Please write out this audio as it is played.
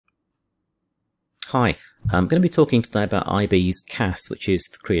Hi, I'm going to be talking today about IB's CAS, which is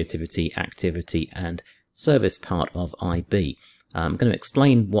the Creativity, Activity and Service part of IB. I'm going to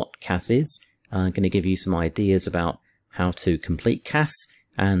explain what CAS is. I'm going to give you some ideas about how to complete CAS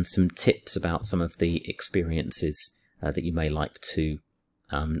and some tips about some of the experiences that you may like to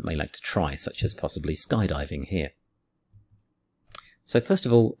try, such as possibly skydiving here. So first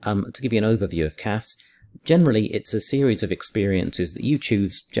of all, to give you an overview of CAS, generally it's a series of experiences that you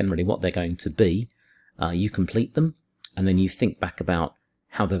choose generally what they're going to be. You complete them, and then you think back about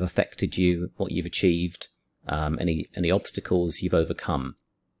how they've affected you, what you've achieved, any obstacles you've overcome.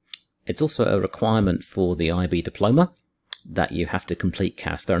 It's also a requirement for the IB Diploma that you have to complete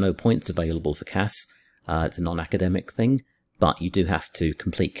CAS. There are no points available for CAS. It's a non-academic thing, but you do have to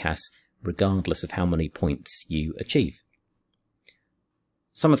complete CAS regardless of how many points you achieve.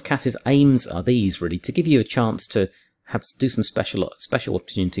 Some of CAS's aims are these, really, to give you a chance to do some special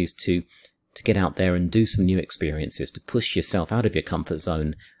opportunities to get out there and do some new experiences, to push yourself out of your comfort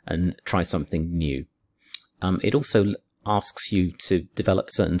zone and try something new. It also asks you to develop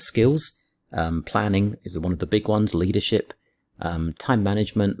certain skills. Planning is one of the big ones, leadership, time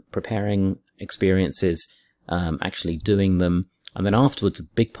management, preparing experiences, actually doing them. And then afterwards, a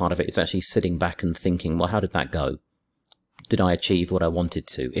big part of it is actually sitting back and thinking, well, how did that go? Did I achieve what I wanted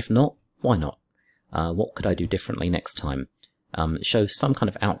to? If not, why not? What could I do differently next time? It shows some kind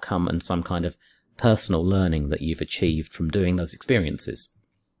of outcome and some kind of personal learning that you've achieved from doing those experiences.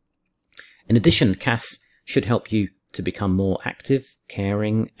 In addition, CAS should help you to become more active,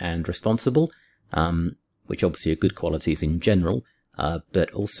 caring and responsible, which obviously are good qualities in general,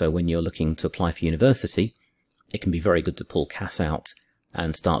 but also when you're looking to apply for university, it can be very good to pull CAS out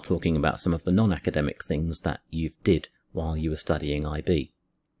and start talking about some of the non-academic things that you've did while you were studying IB.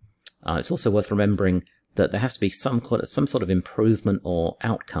 It's also worth remembering that there has to be some sort of improvement or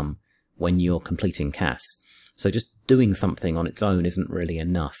outcome when you're completing CAS. So just doing something on its own isn't really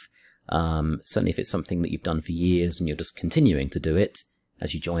enough. Certainly if it's something that you've done for years and you're just continuing to do it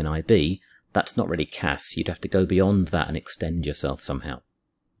as you join IB, that's not really CAS. You'd have to go beyond that and extend yourself somehow.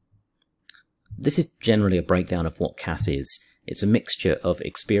 This is generally a breakdown of what CAS is. It's a mixture of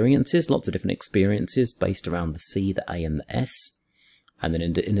experiences, lots of different experiences based around the C, the A and the S. And then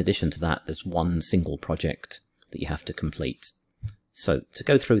in addition to that, there's one single project that you have to complete. So to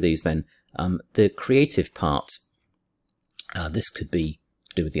go through these then, the creative part, this could be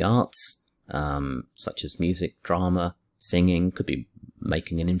to do with the arts, such as music, drama, singing, could be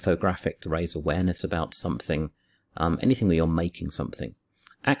making an infographic to raise awareness about something, anything where you're making something.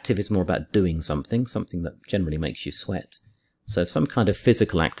 Active is more about doing something that generally makes you sweat. So some kind of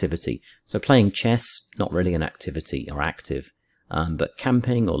physical activity. So playing chess, not really an activity or active. But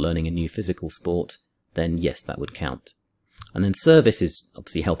camping or learning a new physical sport, then yes, that would count. And then service is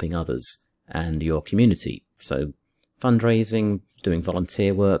obviously helping others and your community. So fundraising, doing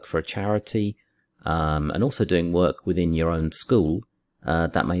volunteer work for a charity, and also doing work within your own school,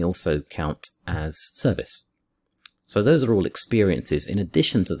 that may also count as service. So those are all experiences. In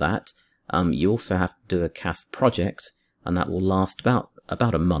addition to that, you also have to do a CAS project, and that will last about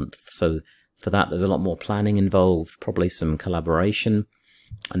a month. So for that, there's a lot more planning involved, probably some collaboration,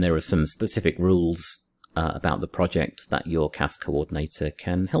 and there are some specific rules about the project that your CAS coordinator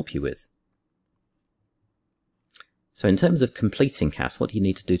can help you with. So in terms of completing CAS, what do you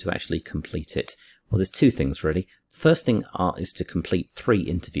need to do to actually complete it? Well, there's two things really. The first thing is to complete 3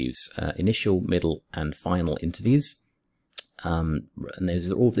 interviews, initial, middle and final interviews. And these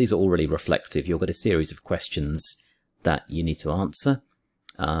are all really reflective. You'll get a series of questions that you need to answer.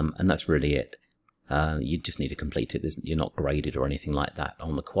 And that's really it. You just need to complete it. You're not graded or anything like that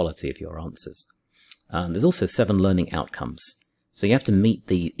on the quality of your answers. There's also 7 learning outcomes. So you have to meet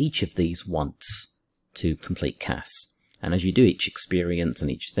each of these once to complete CAS. And as you do each experience and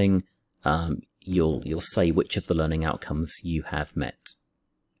each thing, you'll say which of the learning outcomes you have met.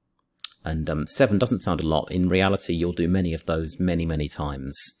 And 7 doesn't sound a lot. In reality, you'll do many of those many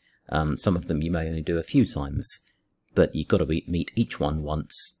times. Some of them you may only do a few times. But you've got to meet each one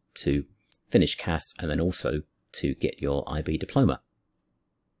once to finish CAS and then also to get your IB Diploma.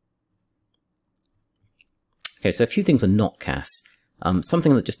 Okay, so a few things are not CAS.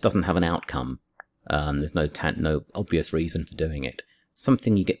 Something that just doesn't have an outcome. There's no obvious reason for doing it.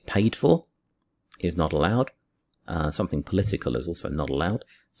 Something you get paid for is not allowed. Something political is also not allowed.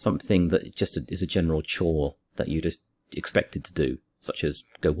 Something that just is a general chore that you're just expected to do, such as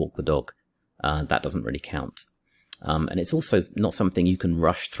go walk the dog. That doesn't really count. And it's also not something you can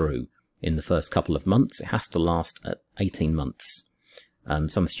rush through in the first couple of months. It has to last 18 months.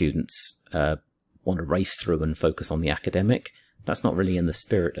 Some students want to race through and focus on the academic, That's not really in the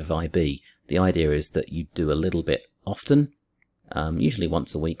spirit of IB. The idea is that you do a little bit often, usually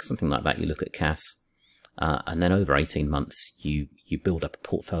once a week, something like that. You look at CAS, and then over 18 months you build up a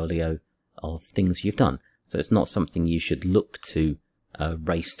portfolio of things you've done. So it's not something you should look to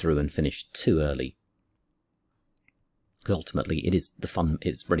race through and finish too early, because ultimately it is the fun.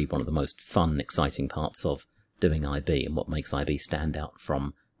 It's really one of the most fun, exciting parts of doing IB, and what makes IB stand out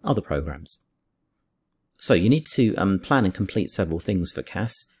from other programs. So you need to plan and complete several things for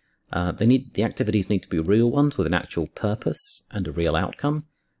CAS. The activities need to be real ones with an actual purpose and a real outcome.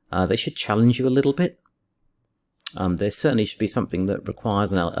 They should challenge you a little bit. There certainly should be something that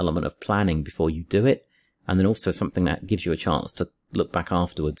requires an element of planning before you do it, and then also something that gives you a chance to look back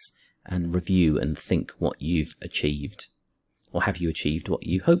afterwards and review and think what you've achieved, or have you achieved what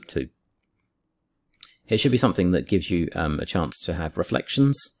you hoped to. It should be something that gives you a chance to have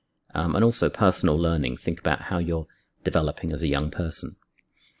reflections, and also personal learning. Think about how you're developing as a young person.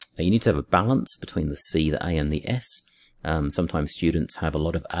 You need to have a balance between the C, the A, and the S. Sometimes students have a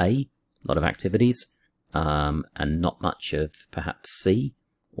lot of A, a lot of activities, and not much of perhaps C,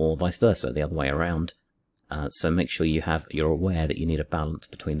 or vice versa, the other way around. So make sure you're aware that you need a balance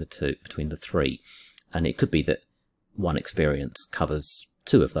between the three. And it could be that one experience covers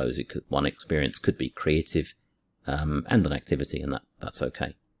two of those. One experience could be creative and an activity, and that's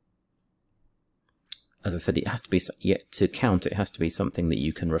okay. As I said, it has to be, yet to count, it has to be something that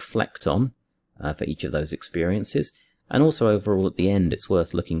you can reflect on for each of those experiences. And also overall at the end, it's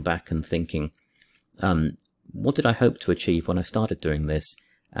worth looking back and thinking, what did I hope to achieve when I started doing this?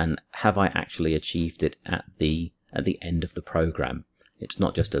 And have I actually achieved it at the end of the program? It's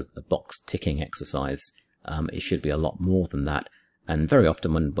not just a box ticking exercise. It should be a lot more than that. And very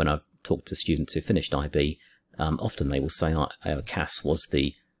often when I've talked to students who finished IB, often they will say CAS was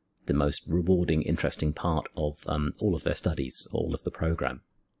the most rewarding, interesting part of all of their studies, all of the program.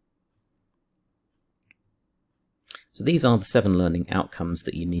 So these are the 7 learning outcomes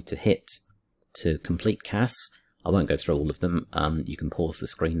that you need to hit to complete CAS. I won't go through all of them. You can pause the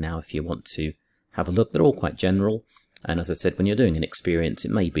screen now if you want to have a look. They're all quite general. And as I said, when you're doing an experience,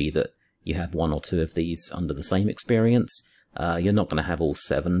 it may be that you have 1 or 2 of these under the same experience. You're not going to have all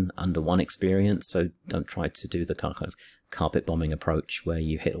 7 under one experience, so don't try to do the kind of carpet bombing approach where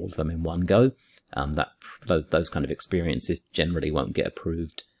you hit all of them in one go. Those kind of experiences generally won't get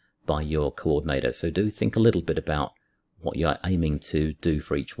approved by your coordinator, so do think a little bit about what you're aiming to do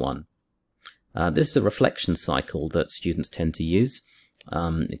for each one. This is a reflection cycle that students tend to use.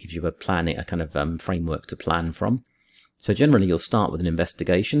 It gives you a kind of framework to plan from. So generally you'll start with an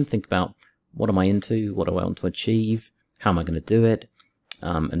investigation. Think about, what am I into, what do I want to achieve, how am I going to do it,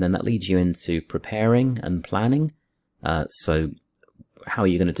 and then that leads you into preparing and planning. So how are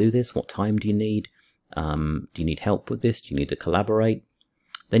you going to do this? What time do you need? Do you need help with this? Do you need to collaborate?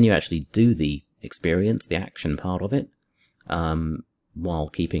 Then you actually do the experience, the action part of it, while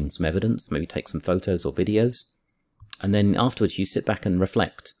keeping some evidence, maybe take some photos or videos. And then afterwards you sit back and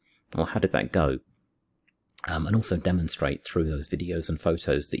reflect, well, how did that go? And also demonstrate through those videos and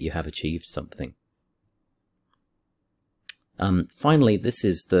photos that you have achieved something. Finally, this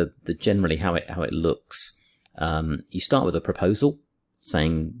is the generally how it looks. You start with a proposal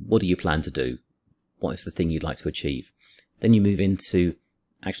saying, what do you plan to do? What is the thing you'd like to achieve? Then you move into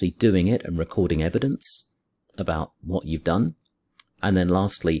actually doing it and recording evidence about what you've done. And then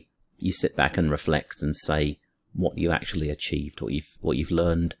lastly, you sit back and reflect and say what you actually achieved, what you've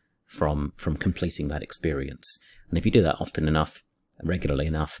learned from completing that experience. And if you do that often enough, regularly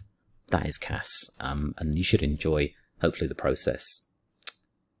enough, that is CAS. And you should enjoy, hopefully, the process.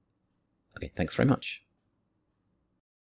 Okay, thanks very much.